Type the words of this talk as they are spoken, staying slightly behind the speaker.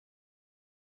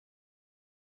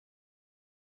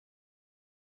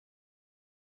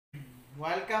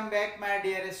Welcome back, my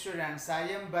dear students. I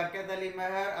am BARKAT Ali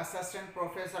Mahar, Assistant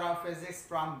Professor of Physics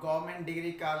from Government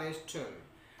Degree College, THUL.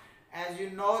 As you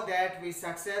know that we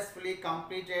successfully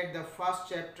completed the first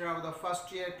chapter of the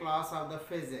first year class of the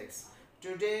physics.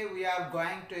 Today we are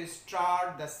going to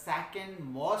start the second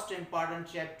most important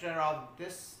chapter of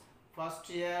this first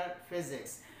year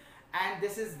physics. And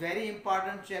this is very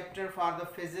important chapter for the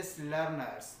physics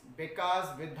learners, because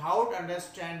without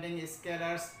understanding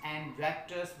scalars and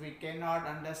vectors we cannot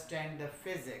understand the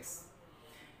physics.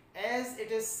 As it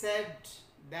is said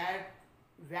that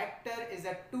vector is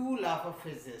a tool of a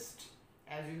physicist.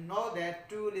 As you know that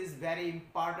tool is very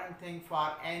important thing for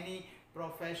any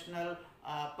professional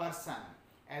person.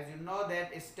 As you know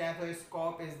that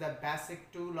stethoscope is the basic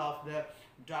tool of the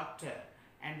doctor,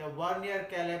 and the vernier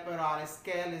caliper or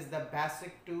scale is the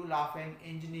basic tool of an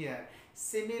engineer.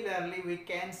 Similarly, we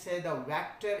can say the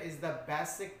vector is the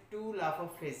basic tool of a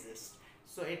physicist.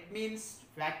 So it means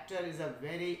vector is a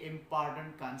very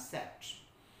important concept.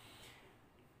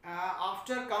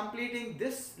 After completing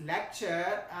this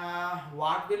lecture,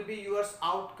 what will be your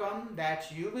outcome?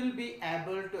 That you will be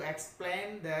able to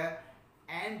explain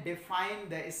and define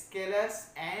the scalars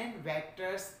and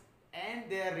vectors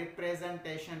and their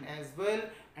representation as well,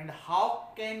 and how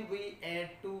can we add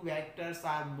two vectors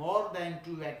or more than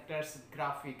two vectors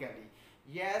graphically.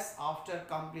 Yes, after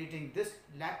completing this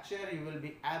lecture you will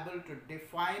be able to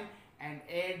define and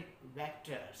add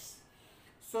vectors.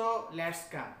 So let's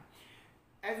come.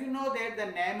 As you know that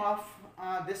the name of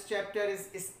this chapter is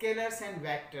scalars and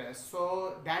vectors,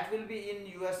 so that will be in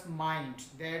your mind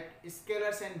that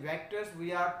scalars and vectors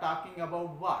we are talking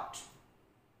about what.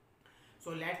 So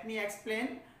let me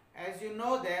explain. As you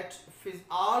know that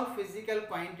all physical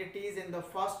quantities in the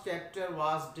first chapter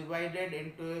was divided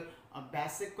into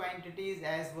basic quantities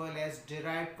as well as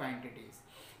derived quantities.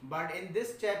 But in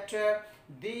this chapter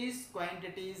these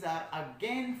quantities are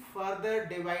again further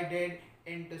divided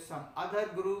into some other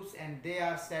groups, and they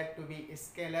are said to be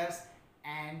scalars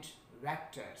and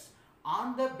vectors.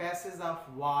 On the basis of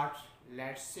what?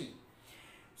 Let's see.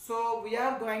 So we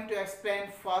are going to explain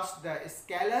first the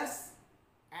scalars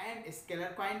and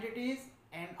scalar quantities,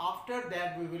 and after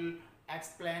that we will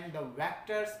explain the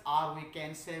vectors, or we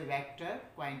can say vector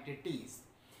quantities.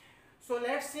 So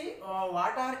let's see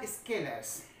what are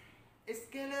scalars.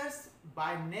 Scalars,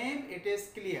 by name it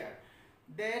is clear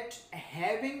that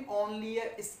having only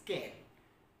a scale.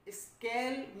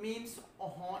 Scale means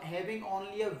having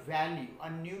only a value, a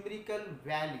numerical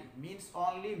value, means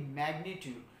only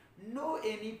magnitude. No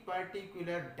any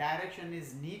particular direction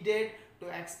is needed to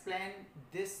explain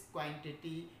this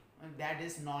quantity that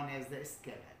is known as the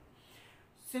scalar.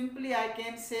 Simply I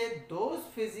can say those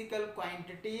physical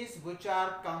quantities which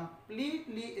are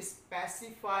completely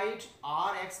specified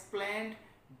or explained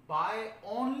by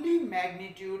only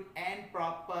magnitude and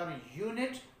proper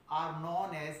unit are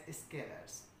known as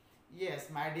scalars. Yes,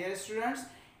 my dear students,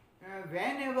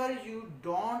 whenever you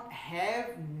don't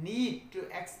have need to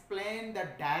explain the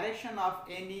direction of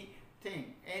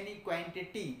anything, any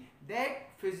quantity, that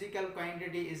physical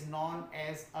quantity is known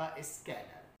as a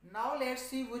scalar. Now let's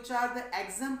see which are the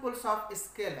examples of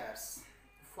scalars.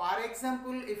 For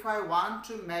example, if I want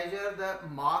to measure the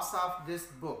mass of this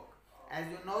book, as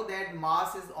you know that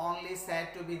mass is only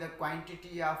said to be the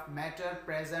quantity of matter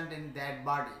present in that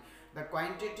body. The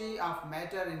quantity of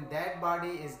matter in that body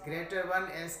is greater one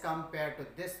as compared to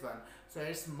this one. So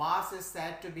its mass is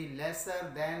said to be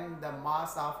lesser than the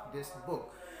mass of this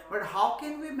book. But how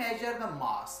can we measure the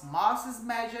mass? Mass is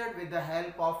measured with the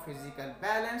help of physical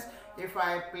balance. If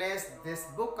I place this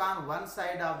book on one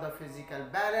side of the physical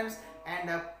balance and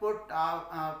put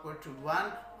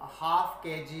 1/2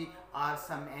 kg or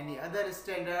any other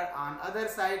standard on other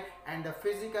side, and the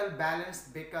physical balance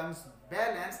becomes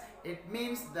balance, it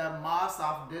means the mass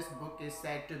of this book is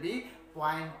said to be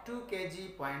 0.2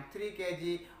 kg, 0.3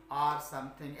 kg or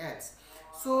something else.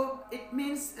 So it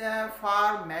means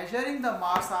for measuring the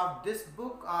mass of this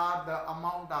book, or the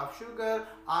amount of sugar,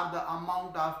 or the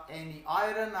amount of any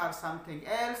iron or something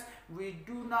else, we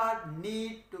do not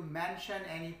need to mention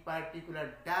any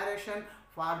particular direction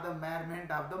for the measurement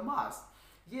of the mass.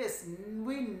 Yes,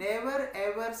 we never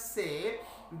ever say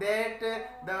that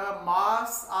the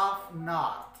mass of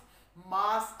north,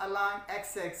 mass along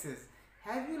x-axis.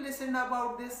 Have you listened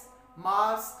about this?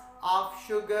 Mass of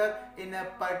sugar in a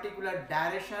particular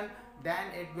direction,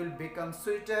 then it will become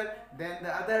sweeter than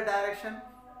the other direction?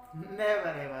 Never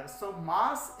ever. So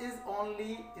mass is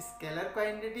only scalar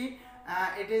quantity.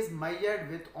 It is measured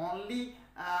with only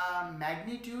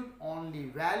magnitude, only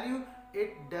value.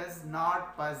 it does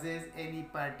not possess any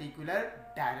particular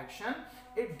direction.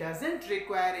 It doesn't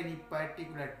require any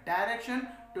particular direction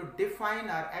to define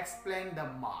or explain the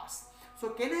mass. So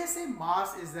can I say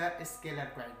mass is a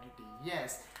scalar quantity?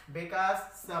 Yes, because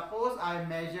suppose I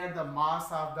measure the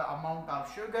mass of the amount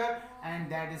of sugar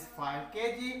and that is 5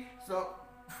 kg. So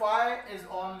 5 is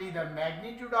only the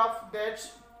magnitude of that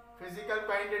physical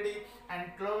quantity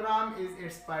and kilogram is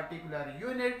its particular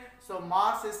unit. So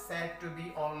mass is said to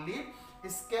be only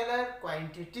scalar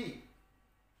quantity.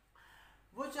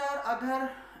 Which are other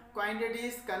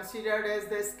quantities considered as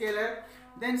the scalar?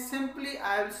 Then simply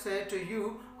I will say to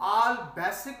you, all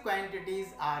basic quantities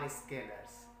are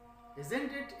scalars.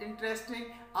 Isn't it interesting?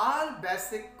 All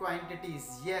basic quantities,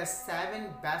 yes,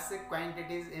 7 basic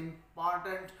quantities,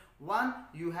 important one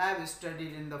you have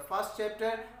studied in the first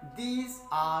chapter. These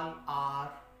all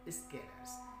are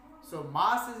scalars. So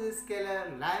mass is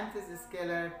scalar, length is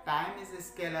scalar, time is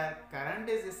scalar, current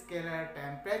is scalar,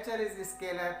 temperature is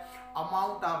scalar,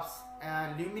 amount of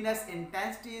luminous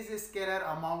intensity is scalar,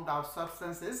 amount of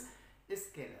substance is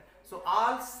scalar. So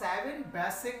all 7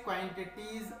 basic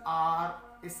quantities are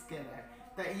scalar.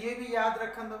 तो ये भी याद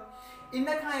रखंदो. इन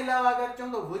खां अलावा अगर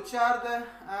चऊं तो which are the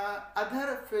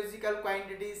other physical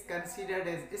quantities considered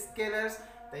as scalars?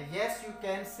 तो yes, you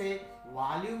can say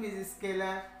volume is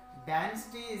scalar,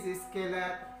 density is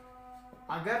scalar.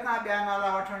 अगर तव्हां ॿिया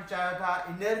नाला वठणु चाहियो था,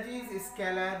 energy is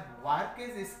scalar, work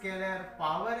is scalar,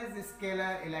 power is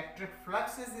scalar, electric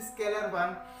flux is scalar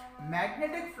one,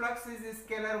 magnetic flux is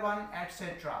scalar one,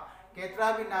 etc.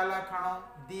 केतरा भी नाला खणो,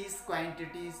 these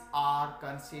quantities are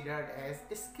considered as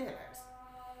scalars.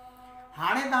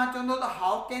 हाणे तव्हां चवंदो त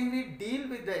how can we deal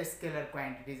with the scalar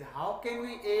quantities? How can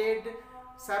we add,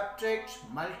 subtract,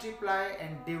 multiply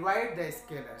and divide the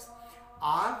scalars?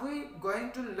 Are we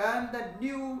going to learn the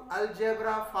new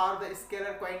algebra for the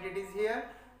scalar quantities here?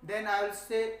 Then I will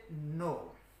say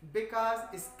no, because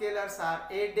scalars are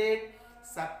added,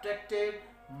 subtracted,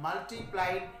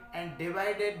 multiplied and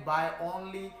divided by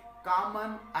only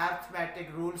common arithmetic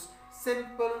rules.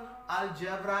 Simple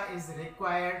algebra is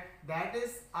required. That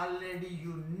is already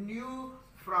you knew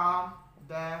from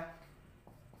the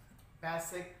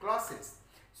basic classes.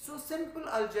 So simple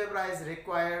algebra is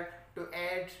required to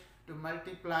add, to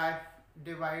multiply,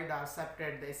 divide or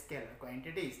subtract the scalar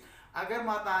quantities. अगर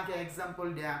मां तव्हांखे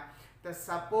example ॾियां त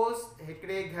suppose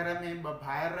हिकिड़े घर में 2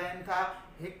 भाइर रहनि था.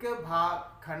 हिकु भाउ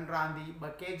खंडु रांदी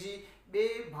 2 kg,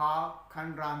 ॿिए भाउ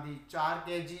खंडु रांदी 4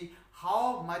 kg.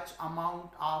 How much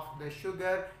amount of the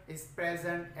sugar is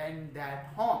present in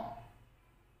that home?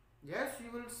 Yes,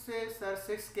 you will say sir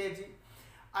 6 kg.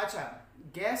 अच्छा,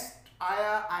 गेस्ट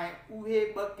आया ऐं उहे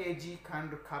 2 kg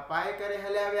खंडु खपाए करे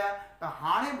हलिया विया त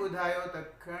हाणे ॿुधायो त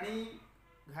घणी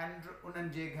खंडु उन्हनि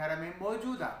जे घर में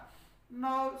मौजूद आहे.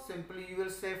 Now simply you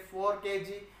will say 4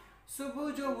 kg. सुबुह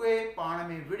जो उहे पाण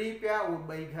में विड़ी पिया, उहे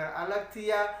 2 घर अलॻि थी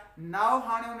विया. नाउ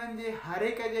हाणे उन्हनि जे हर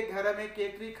हिक जे घर में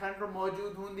केतिरी खंडु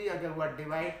मौजूद हूंदी अगरि उहा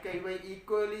डिवाइड कई वई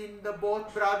equally in the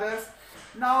both brothers.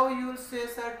 Now you will say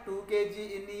sir 2 kg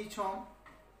in each home.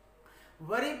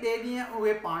 Worry ॿिए ॾींहुं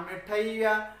उहे पाण में ठही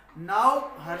विया. नाउ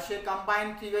हर शइ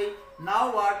कंबाइन थी वई.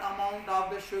 Now what amount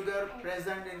of the sugar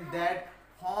present in that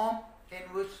home in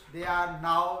which they are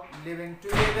now living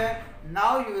together? Now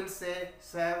you will say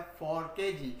sir 4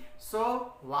 kg. So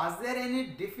was there any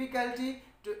difficulty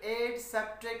to add,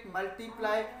 subtract,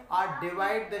 multiply or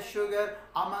divide the sugar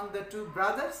among the 2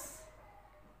 brothers?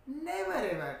 Never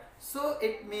ever. So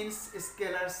it means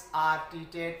scalars are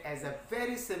treated as a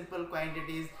very simple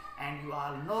quantities, and you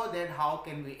all know that how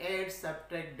can we add,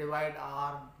 subtract, divide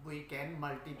or we can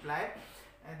multiply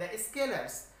the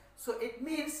scalars. So it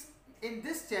means in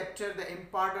this chapter the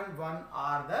important one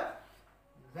are the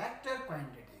vector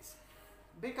quantities,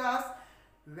 because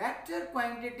vector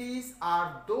quantities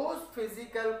are those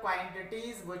physical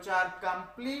quantities which are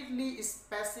completely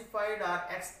specified or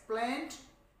explained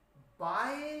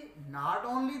by not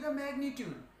only the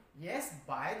magnitude, yes,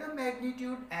 by the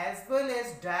magnitude as well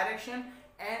as direction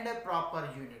and a proper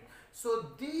unit. So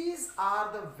these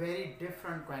are the very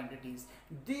different quantities.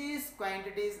 These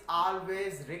quantities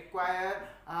always require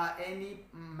any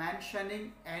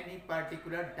mentioning any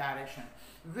particular direction.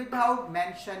 Without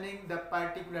mentioning the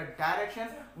particular direction,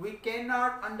 we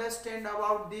cannot understand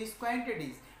about these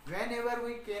quantities. Whenever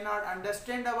we cannot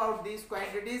understand about these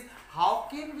quantities, how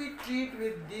can we treat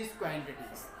with these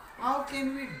quantities? How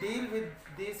can we deal with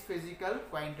these physical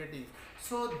quantities?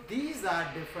 So these are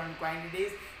different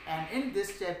quantities, and in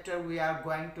this chapter we are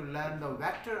going to learn the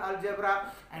vector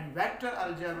algebra, and vector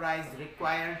algebra is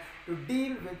required to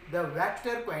deal with the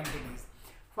vector quantities.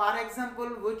 For example,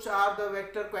 which are the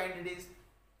vector quantities?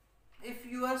 If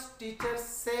your teacher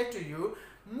say to you,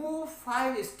 move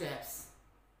 5 steps,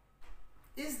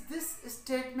 is this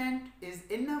statement is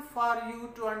enough for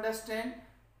you to understand?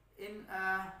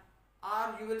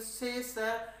 Or you will say,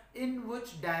 sir, in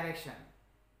which direction?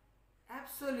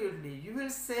 Absolutely, you will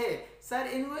say, sir,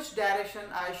 in which direction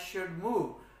I should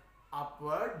move?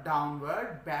 Upward,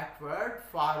 downward, backward,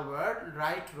 forward,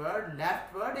 rightward,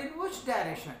 leftward, in which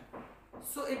direction?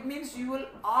 So it means you will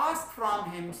ask from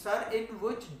him, sir, in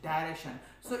which direction?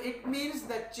 So it means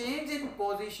the change in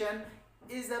position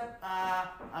is a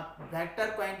vector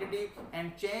quantity,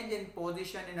 and change in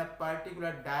position in a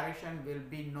particular direction will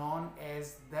be known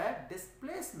as the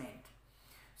displacement.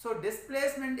 So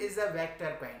displacement is a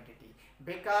vector quantity,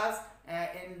 because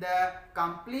in the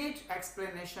complete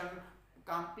explanation,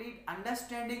 complete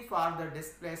understanding for the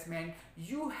displacement,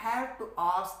 you have to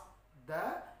ask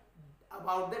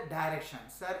about the direction.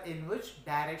 Sir, in which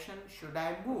direction should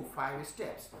I move 5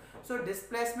 steps? So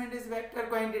displacement is vector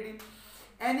quantity.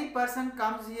 Any person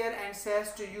comes here and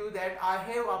says to you that I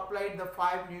have applied the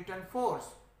 5 Newton force.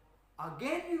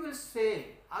 Again you will say,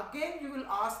 again you will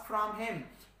ask from him,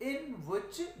 in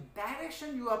which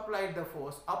direction you applied the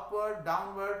force? Upward,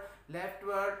 downward,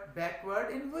 leftward,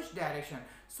 backward, in which direction?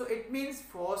 So it means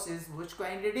force is which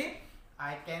quantity?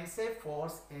 I can say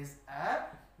force is a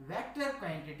vector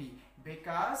quantity,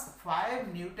 because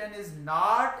 5 Newton is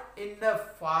not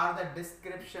enough for the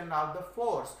description of the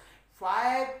force.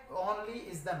 5 only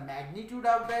is the magnitude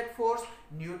of that force.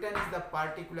 Newton is the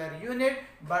particular unit,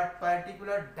 but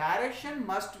particular direction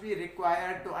must be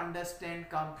required to understand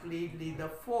completely the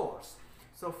force.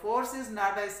 So force is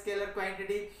not a scalar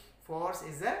quantity, force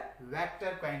is a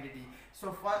vector quantity.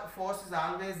 So force is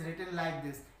always written like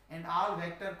this, and all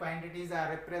vector quantities are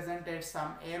represented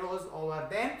some arrows over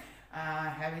them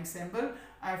having symbol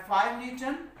 5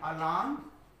 Newton along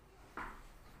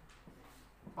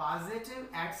positive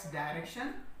x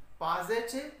direction,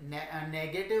 positive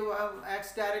negative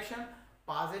x direction,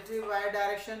 positive y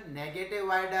direction, negative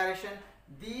y direction.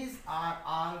 These are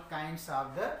all kinds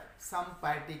of the some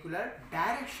particular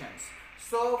directions.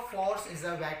 So force is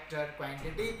a vector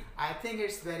quantity. I think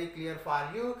it's very clear for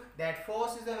you that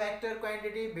force is a vector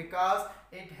quantity because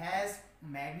it has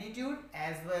magnitude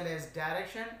as well as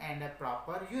direction and a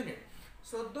proper unit.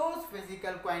 So those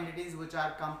physical quantities which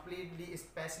are completely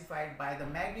specified by the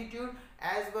magnitude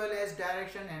as well as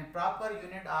direction and proper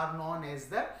unit are known as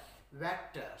the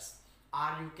vectors,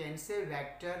 or you can say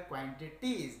vector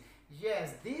quantities.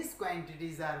 Yes, these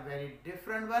quantities are very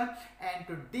different one, and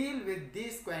to deal with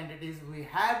these quantities we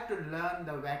have to learn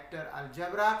the vector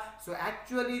algebra. So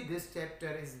actually this chapter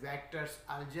is vectors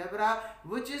algebra,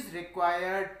 which is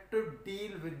required to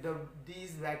deal with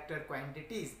these vector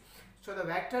quantities. So the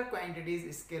vector quantities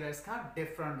scalars का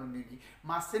different होंगी.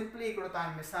 मां simply हिकिड़ो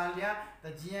तव्हां मिसाल ॾियां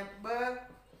त जीअं 2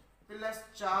 plus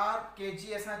 4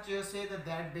 kg असां चयोसीं त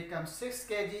that becomes 6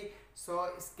 kg. So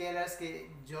scalars के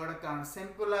जोड़ करणु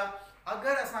simple आहे.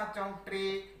 अगर असां चऊं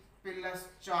 3 plus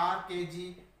 4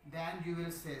 kg, then you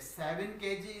will say 7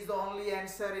 kg is the only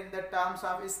answer in the terms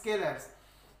of scalars.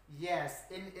 Yes,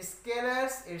 in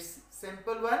scalars it's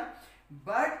simple one,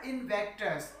 but in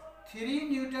vectors 3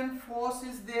 Newton force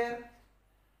is there,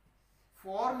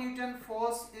 4 Newton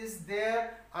force is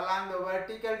there along the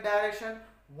vertical direction.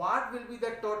 What will be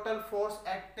the total force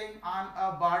acting on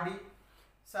a body?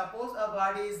 Suppose a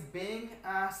body is being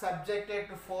subjected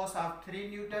to force of 3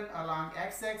 Newton along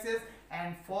x-axis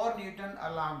and 4 Newton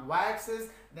along y-axis,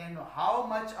 then how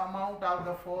much amount of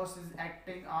the force is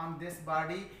acting on this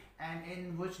body and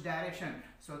in which direction?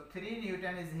 So 3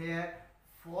 Newton is here,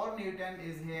 4 Newton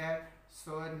is here.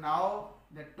 So now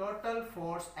the total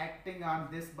force acting on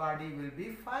this body will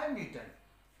be 5 Newton.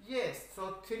 Yes,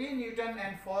 so 3 Newton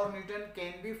and 4 Newton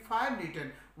can be 5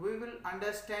 Newton. We will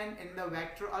understand in the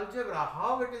vector algebra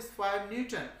how it is 5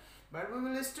 Newton, but we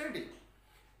will study.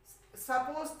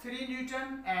 Suppose 3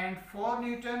 Newton and 4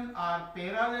 Newton are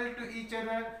parallel to each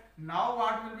other. Now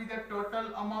what will be the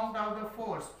total amount of the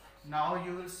force? Now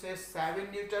you will say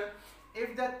 7 Newton.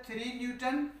 If the 3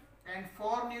 Newton and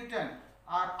 4 Newton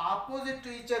are opposite to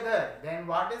each other, then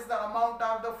what is the amount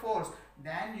of the force?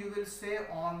 Then you will say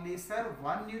only, sir,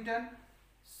 1 Newton.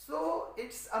 So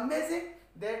it's amazing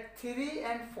that 3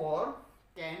 and 4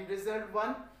 can result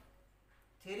 1,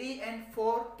 3 and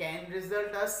 4 can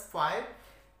result as 5,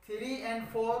 3 and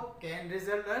 4 can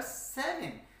result as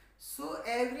 7. So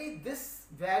this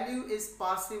value is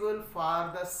possible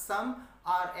for the sum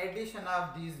or addition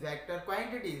of these vector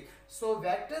quantities. So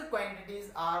vector quantities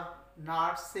are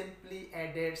not simply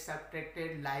added,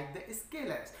 subtracted like the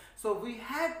scalars. So we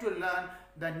have to learn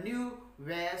the new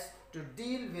ways to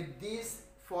deal with these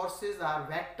forces or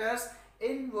vectors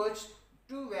in which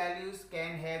two values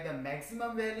can have the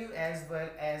maximum value as well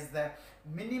as the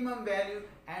minimum value,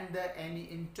 and the any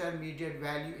intermediate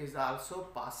value is also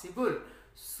possible.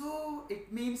 So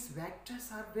it means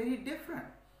vectors are very different.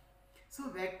 So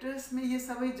vectors में ये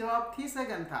सभी जवाब थी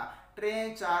सघन था,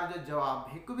 3 4 जो जवाब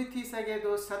हिकु भी थी सघे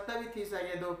थो, 7 भी थी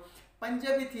सघे थो,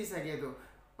 5 भी थी सघे थो,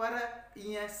 पर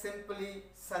ईअं सिंपली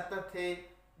 7 थे,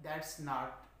 that's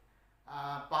not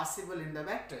possible in the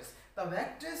vectors. The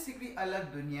vectors हिकिड़ी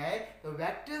अलग दुनिया है, तो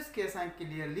vectors के असां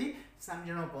clearly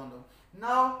समझणो पवंदो.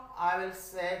 Now I will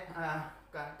say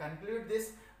conclude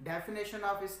this definition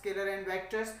of scalar and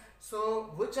vectors.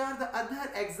 So which are the other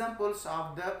examples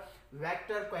of the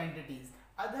vector quantities?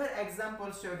 Other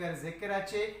examples जो अगर जिक्र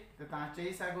अचे तो तव्हां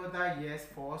चई सघो था, yes,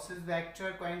 force is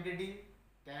vector quantity.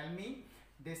 Tell me.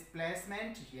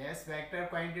 Displacement, yes, vector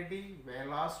quantity.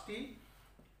 Velocity,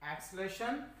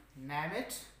 acceleration, name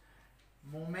it.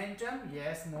 Momentum,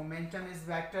 yes, momentum is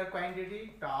vector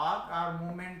quantity. Torque or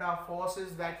movement of force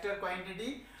is vector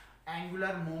quantity.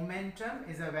 Angular momentum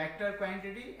is a vector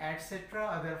quantity, etc.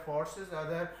 Other forces,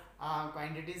 other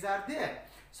quantities are there.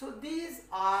 So these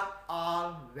are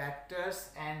all vectors,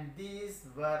 and these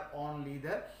were only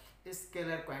the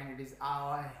scalar quantities.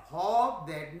 I hope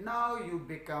that now you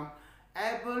become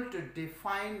able to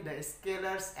define the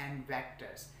scalars and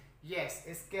vectors. Yes,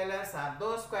 scalars are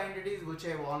those quantities which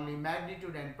have only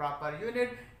magnitude and proper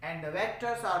unit, and the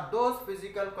vectors are those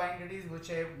physical quantities which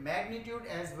have magnitude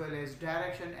as well as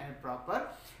direction and proper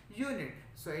unit.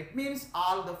 So it means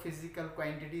all the physical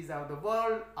quantities of the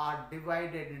world are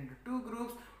divided into two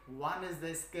groups. One is the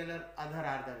scalar, other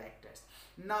are the vectors.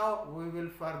 Now we will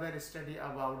further study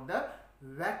about the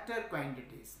vector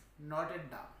quantities. Note it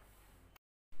down.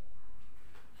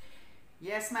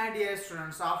 Yes, my dear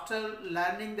students, after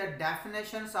learning the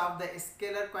definitions of the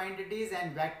scalar quantities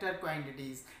and vector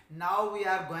quantities, now we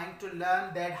are going to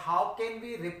learn that how can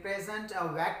we represent a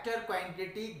vector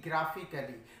quantity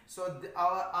graphically. So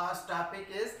our topic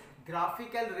is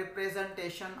graphical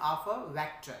representation of a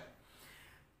vector.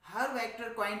 Her vector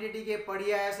quantity के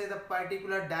पढ़ी आया से the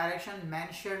particular direction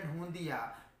mention होंदी आ,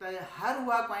 तो हर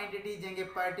हुआ quantity जंहिंखे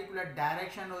particular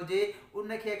direction हुजे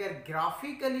उनखे अगर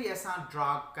ग्राफिकली असां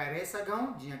ड्रा करे सघूं,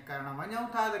 जीअं करण वञूं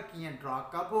था त कीअं ड्रा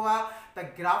कबो आहे, त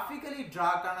ग्राफिकली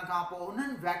ड्रा करण खां पोइ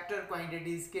उन्हनि वेक्टर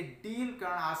क्वांटिटीज़ खे डील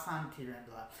करण आसान थी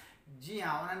वेंदो आहे. जी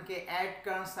हाँ, उन्हनि खे ऐड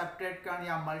करण, सब्ट्रैक्ट करण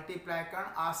या मल्टीप्लाई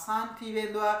करण आसान थी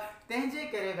वेंदो आहे. तंहिंजे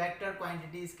करे वेक्टर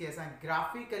क्वांटिटीज़ खे असां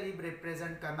ग्राफिकली बि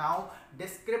रिप्रेज़ेंट कंदा आहियूं.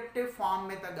 डिस्क्रिप्टिव फॉर्म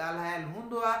में त ॻाल्हायल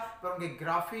हूंदो आहे, पर उनखे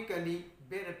ग्राफिकली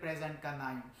बि रिप्रेज़ेंट कंदा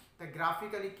आहियूं. त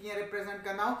ग्राफिकली कीअं रिप्रेज़ेंट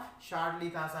कंदा आहियूं, शॉर्टली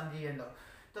तव्हां सम्झी वेंदो.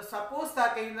 तो सपोज था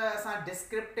कहीं असां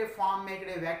डिस्क्रिप्टिव फॉर्म में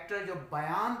हिकिड़े वेक्टर जो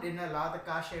बयान ॾिनल आहे त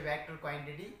का शइ वेक्टर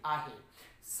क्वांटिटी आहे.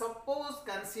 Suppose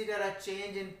consider a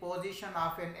change in position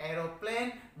of an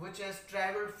aeroplane which has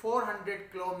traveled 400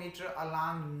 km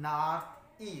along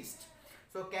northeast.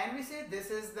 So can we say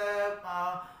this is the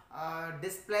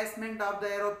displacement of the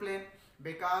aeroplane,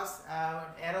 because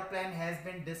aeroplane has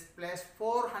been displaced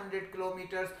 400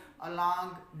 kilometers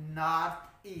along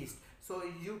northeast. So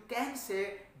you can say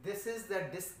this is the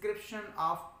description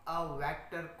of a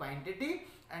vector quantity,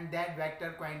 and that vector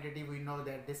quantity we know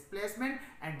that displacement,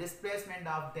 and displacement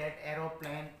of that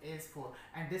aeroplane is 4,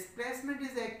 and displacement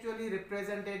is actually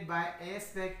represented by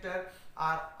S vector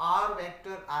or R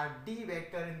vector or D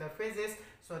vector in the physics.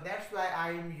 So that's why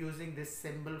I am using this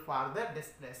symbol for the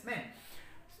displacement,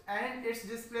 and its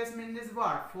displacement is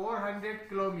what, 400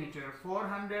 kilometer.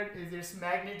 400 is its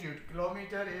magnitude,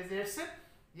 kilometer is its,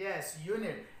 yes,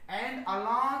 unit, and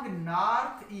along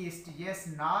northeast, yes,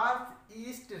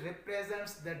 northeast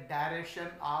represents the direction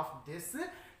of this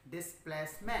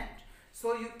displacement.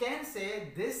 So you can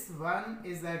say this one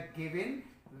is a given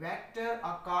vector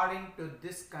according to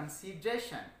this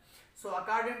consideration. So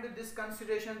according to this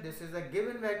consideration, this is a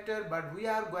given vector, but we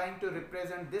are going to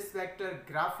represent this vector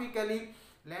graphically.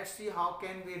 Let's see how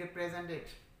can we represent it.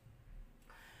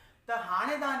 तो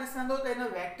हाणे तव्हां ॾिसंदो त हिन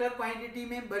vector quantity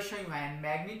में ॿ शयूं आहिनि,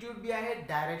 मैग्नीट्यूड बि आहे,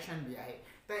 डायरेक्शन बि आहे.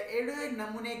 त अहिड़े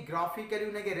नमूने ग्राफिकली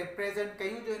उनखे रिप्रेज़ेंट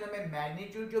कयूं जो हिन में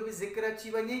मैग्नीट्यूड जो बि ज़िक्र अची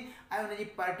वञे ऐं उनजी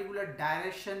पर्टिकुलर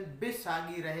डायरेक्शन बि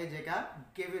साॻी रहे जेका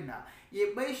गिवन आहे. इहे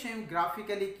ॿई शयूं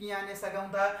ग्राफिकली कीअं आणे सघूं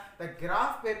था, त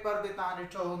ग्राफ पेपर ते तव्हां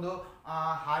ॾिठो हूंदो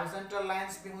हॉरिज़ॉन्टल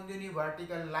लाइन्स बि हूंदियूं नी,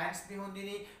 वर्टिकल लाइन्स बि हूंदियूं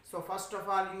नी. So first of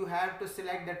all you have to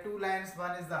select the two lines,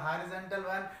 one is the horizontal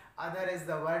one, other is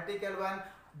the vertical one.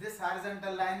 This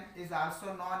horizontal line is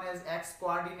also known as x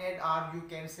coordinate, or you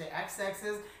can say x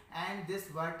axis, and this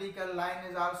vertical line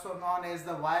is also known as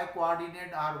the y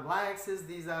coordinate or y axis.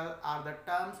 These are the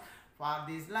terms for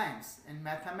these lines in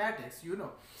mathematics, you know.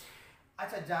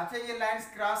 अच्छा जाते ये lines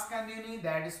cross करनी नहीं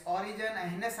that is origin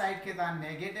हिन side के ता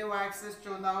negative axis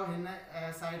चोंदा हिन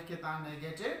side के ता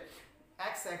नेगेटिव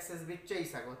एक्स एक्सिस भी चई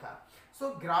सको था सो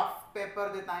ग्राफ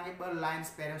पेपर दे ताके ब लाइन्स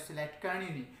पेरो सिलेक्ट करनी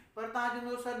नहीं पर ता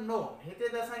जो सर नो हिते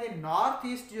दसा के नॉर्थ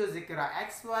ईस्ट जो जिक्र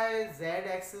एक्स वाई जेड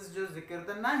एक्सिस जो जिक्र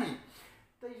त नहीं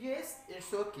तो यस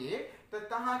इट्स ओके तो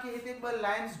तहां के हिते ब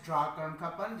लाइन्स ड्रा करन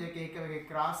खपन जेके एक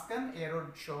क्रॉस कन एरो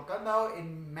शो कंदा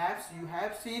इन maps you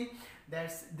have seen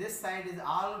that this side is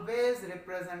always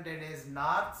represented as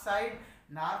north side,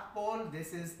 north pole,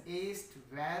 this is east,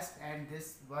 west, and this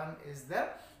one is the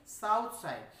south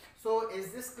side. So is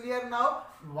this clear now?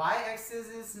 Y-axis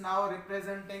is now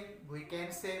representing, we can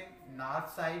say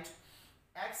north side,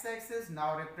 x-axis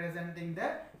now representing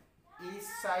the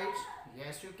east side,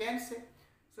 yes you can say.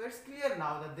 So it's clear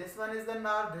now that this one is the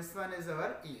north, this one is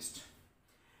our east.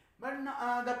 But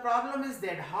the problem is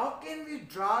that how can we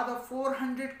draw the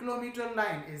 400 kilometer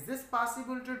line? Is this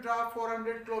possible to draw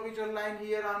 400 kilometer line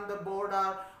here on the board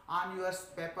or on your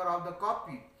paper of the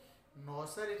copy? No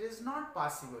sir, it is not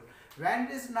possible. When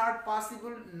it is not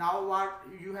possible, now what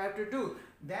you have to do?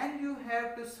 Then you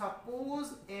have to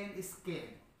suppose in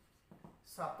scale.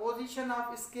 Supposition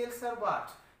of scales are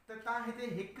what? तो ता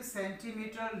हिते 1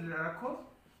 centimetre रखो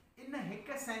इन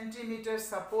 1 centimetre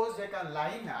suppose जेका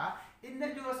line आ इन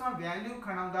जो असां value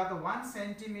खणंदा तो 1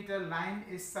 centimetre line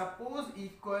is suppose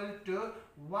equal to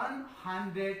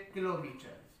 100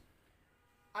 kilometre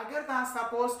अगर ता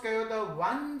सपोज कयो तो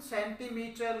 1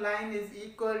 centimetre line is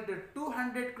equal to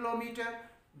 200 kilometre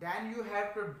then you have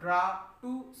to draw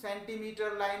 2 centimeter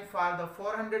line for the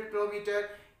 400 kilometer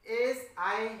as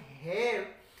I have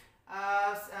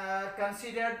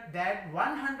considered that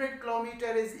 100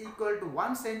 kilometer is equal to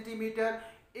 1 centimeter.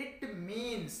 It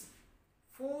means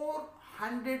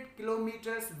 400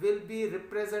 kilometers will be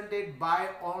represented by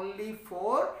only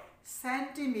 4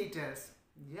 centimeters.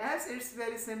 Yes, it's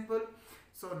very simple.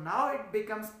 So now it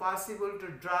becomes possible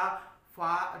to draw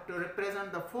to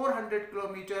represent the 400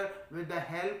 kilometer with the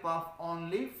help of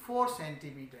only 4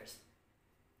 centimeters.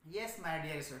 Yes my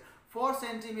dear sir, 4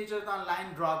 centimeter ता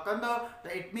line draw कंदो तो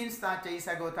it means ता चई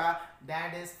सको था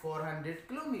that is 400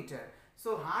 kilometer.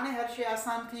 So हाने हर शे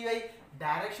आसान थी वई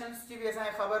डायरेक्शंस जी भी असा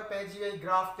खबर पइजी वई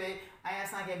ग्राफ पे ऐं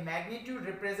असा के मैग्नीट्यूड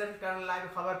रिप्रेजेंट करण लाई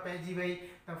खबर पइजी वई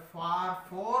तो for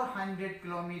 400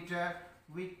 kilometre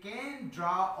we can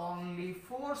draw only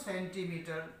 4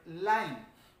 centimeter line.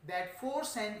 That 4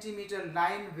 centimeter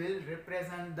line will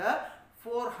represent the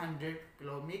 400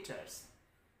 kilometers.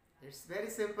 It's very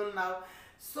simple now.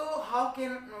 So how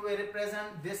can we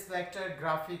represent this vector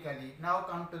graphically? Now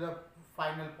come to the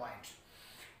final point.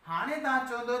 हाने ता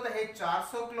चोदो तो हे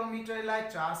 400 kilometre लाइ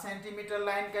 4 centimetre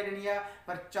line कढणी है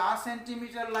पर 4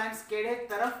 centimetre lines केड़े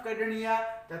तरफ कढणी है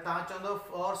तो ता चोदो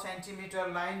 4 सेंटीमीटर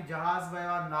लाइन जहाज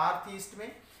वयो नॉर्थ ईस्ट में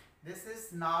this is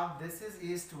north, this is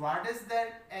east. What is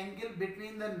that angle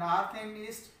between the north and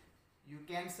east? You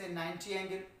can say 90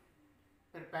 angle.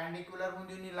 Perpendicular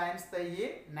हुंदी उन्हीं lines तो ये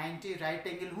 90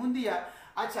 right angle हुंदी है.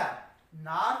 अच्छा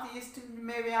north east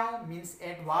में व्याऊं means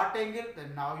at what angle? तो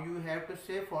now you have to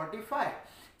say 45.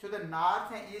 So the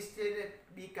north and east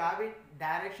भी कावी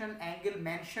direction angle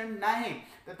mention नहीं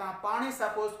तो ता पाने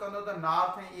suppose कंदो तो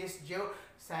north and east जो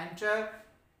center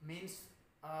means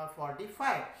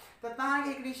 45 तो ता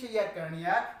एकड़ी शे या करनी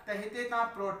है तो हिते ता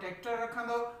प्रोटेक्टर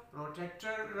रखंदो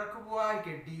प्रोटेक्टर रखबो है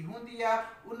के डी हुंदी है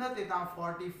उनते ता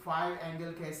 45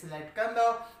 एंगल के सिलेक्ट कंदो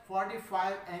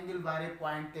 45 एंगल वाले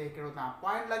पॉइंट ते एकड़ो ता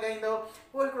पॉइंट लगाइंदो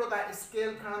ओ एकड़ो ता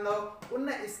स्केल खणंदो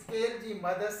उन स्केल जी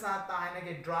मदद सा ता इन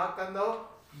के ड्रा कंदो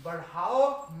but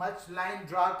how much line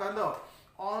draw kando?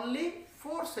 Only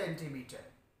 4 centimeter.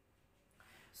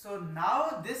 So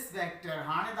now this vector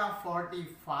हाने ता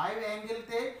 45 angle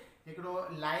ते एकड़ो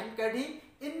line कढी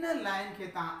इन line के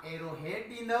ता arrow head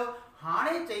दींदो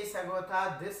हाने चई सको था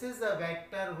this is a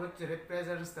vector which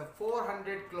represents the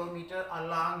 400 kilometer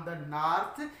along the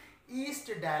north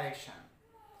east direction.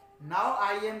 Now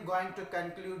I am going to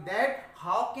conclude that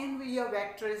how can we a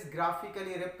vector is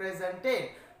graphically represented?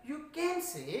 You can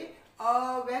say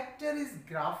a vector is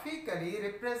graphically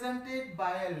represented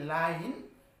by a line.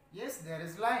 Yes, there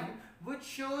is line which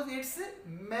shows its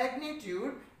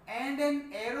magnitude and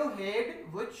an arrowhead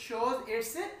which shows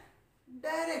its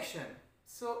direction.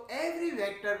 So every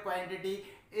vector quantity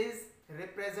is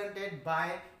represented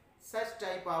by such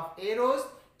type of arrows.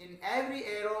 In every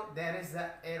arrow there is an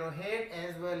arrowhead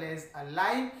as well as a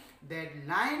line. That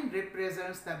line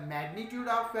represents the magnitude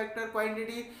of vector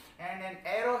quantity and an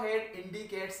arrowhead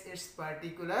indicates its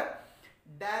particular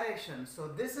direction. So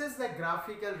this is the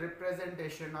graphical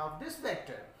representation of this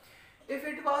vector. If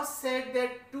it was said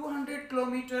that 200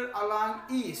 kilometer along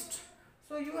east,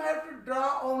 So you have to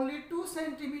draw only 2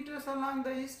 centimeters along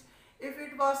the east. If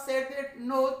it was said that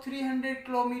no, 300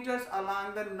 kilometers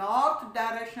along the north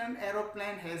direction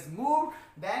aeroplane has moved,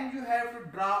 then you have to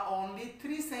draw only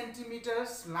 3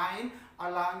 centimeters line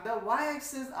along the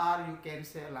y-axis, or you can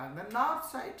say along the north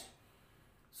side.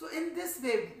 So in this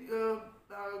way,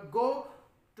 go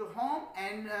to home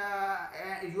and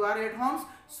you are at home,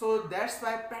 so that's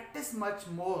why practice much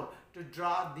more to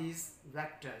draw these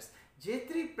vectors.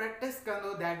 Jetri practice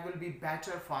kando, that will be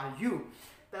better for you.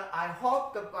 So I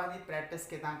hope the practice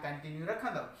ke taan continue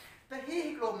rakhando. So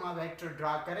he ma vector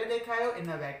draw kare dekhayo. In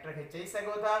a vector ke chai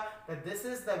sago tha that this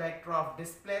is the vector of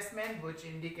displacement which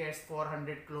indicates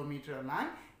 400 km along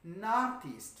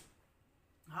northeast.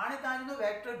 हाणे तव्हां जो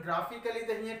vector graphically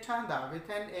त हीअं ठहंदा with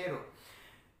an arrow,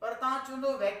 पर तव्हां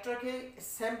चवंदो vector खे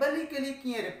सिंबलिकली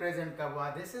कीअं रिप्रेजेंट कबो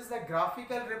आहे. This is the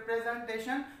graphical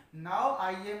representation. Now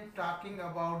I am talking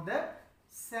about the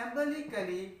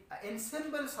सिंबलिकली in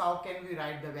symbols how can we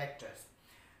write the vectors.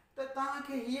 तो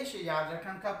तव्हांखे हीअ शइ यादि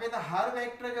रखणु खपे त हर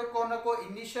वेक्टर जो को न को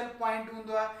इनिशियल पॉइंट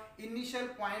हूंदो आहे. Initial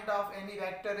point of any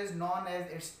vector is known as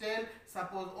its tail.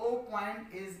 Suppose O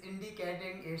point is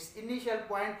indicating its initial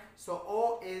point, so O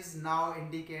is now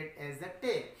indicated as the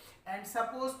tail. And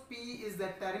suppose P is the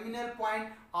terminal point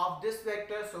of this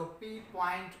vector, so P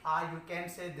point, or you can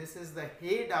say this is the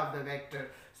head of the vector.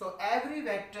 So every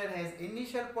vector has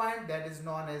initial point, that is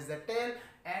known as the tail,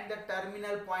 and the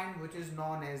terminal point which is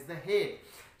known as the head.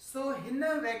 So हिन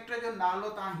vector जो नालो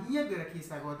तव्हां हीअं बि रखी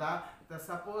सघो था त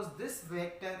suppose this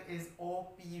vector is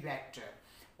OP vector.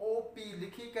 OP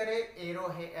लिखी करे एरो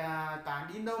तव्हां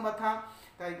ॾींदव मथां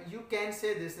त you can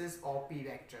say this is OP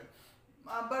vector.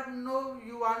 But no,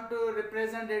 you want to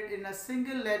represent it in a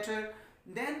single letter,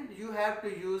 then you have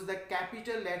to use the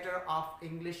capital letter of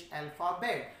English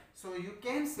alphabet. So you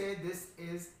can say this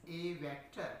is A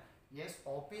vector. Yes,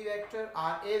 OP vector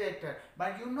or A vector,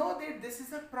 but you know that this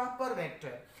is a proper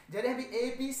vector. जॾहिं भी A,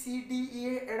 B, C, D, E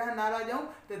अहिड़ा नाला ॾियूं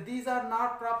त these are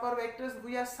not proper vectors.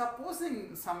 We are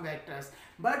supposing some vectors,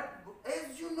 but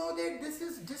as you know that this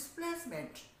is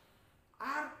displacement.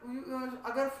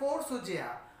 अगर force हुजे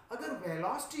हा, अगर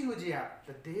velocity हुजे हा,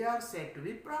 त they are said to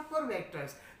be proper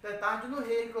vectors. त तव्हां चवंदो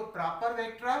हे हिकिड़ो proper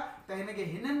vector आहे त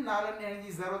हिनखे हिननि नालनि ॾियण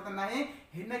जी ज़रूरत नाहे,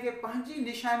 हिनखे पंहिंजी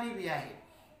निशानी बि आहे.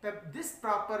 This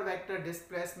proper vector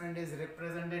displacement is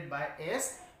represented by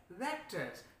S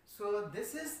vectors. So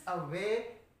this is a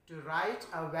way to write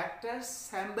a vector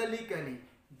symbolically.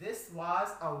 This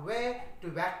was a way to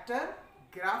vector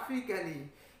graphically.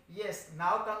 Yes,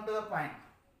 now come to the point.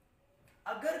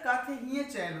 अगर काथे हीअं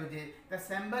चयल हुजे त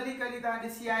symbolically तव्हां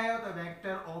ॾिसी आयो त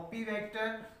vector OP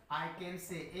vector, I can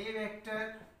say A vector,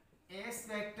 S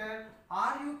vector,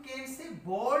 or you can say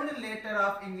bold letter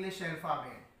of English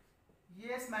alphabet.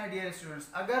 Yes, my dear students,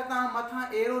 अगर तव्हां मथां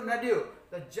एरो न ॾियो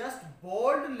त just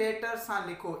bold letter सां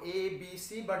लिखो A, B,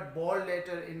 C, but bold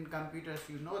letter in computers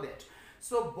you know that.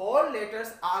 So bold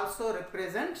letters also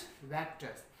represent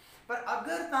vectors. पर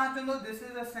अगर तव्हां चवंदो this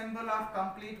is a symbol of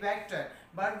complete vector,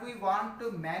 but we want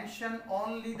to mention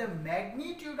only the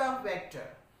magnitude of vector,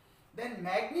 then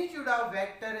magnitude of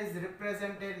vector is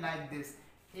represented like this.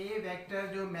 A vector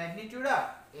जो magnitude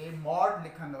आहे A mod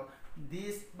लिखंदो.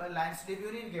 These lines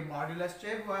डिब्यूरिन के modulus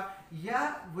check हुआ, या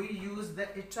we use the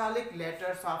italic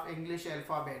letters of English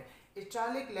alphabet.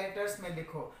 Italic letters में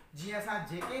लिखो जी असां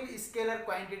जेके भी scalar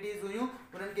quantities हुयूं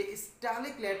उन्हनि के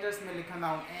italic letters में लिखंदा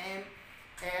आहियूं. M,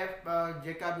 F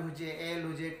जेका भी हुजे, L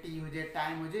हुजे, T हुजे,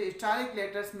 टाइम हुजे, italic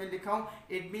letters में लिखाऊं.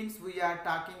 It means we are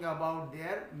talking about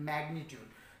their magnitude.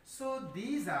 So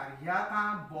these are, या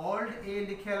तव्हां bold A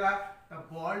लिखियल आहे त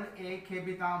bold A खे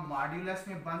भी तव्हां मॉड्यूलस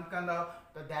में बंद कंदव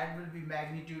तो that will be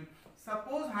magnitude.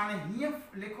 Suppose हाणे हीअं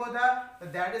लिखो था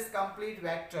तो that is complete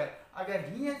vector. अगर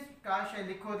हीअं का शइ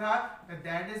लिखो था तो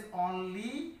that is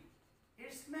only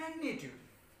its magnitude.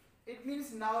 It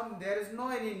means now there is no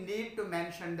any need to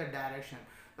mention the direction.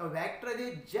 तो वेक्टर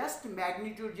जे just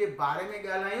magnitude जे बारे में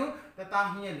ॻाल्हायूं त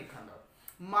तव्हां हीअं लिखंदव.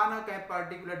 माना कंहिं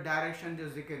पर्टिकुलर डायरेक्शन जो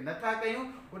ज़िक्र नथा कयूं,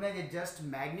 उन जे जस्ट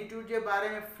मैग्नीट्यूड जे बारे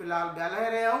में फ़िलहाल ॻाल्हाए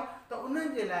रहिया आहियूं त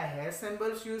उन्हनि जे लाइ हे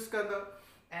सिंबल्स यूज़ कंदव.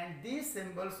 And these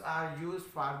symbols are used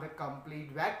for the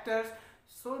complete vectors.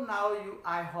 So now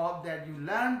I hope that you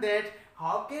learned that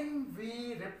how can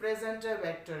we represent a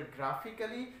vector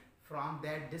graphically from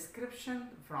that description,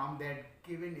 from that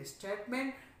given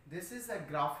statement. This is a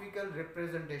graphical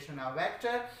representation of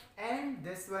vector, and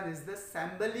this one is the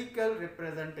symbolical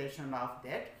representation of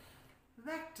that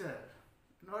vector.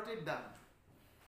 Note it down.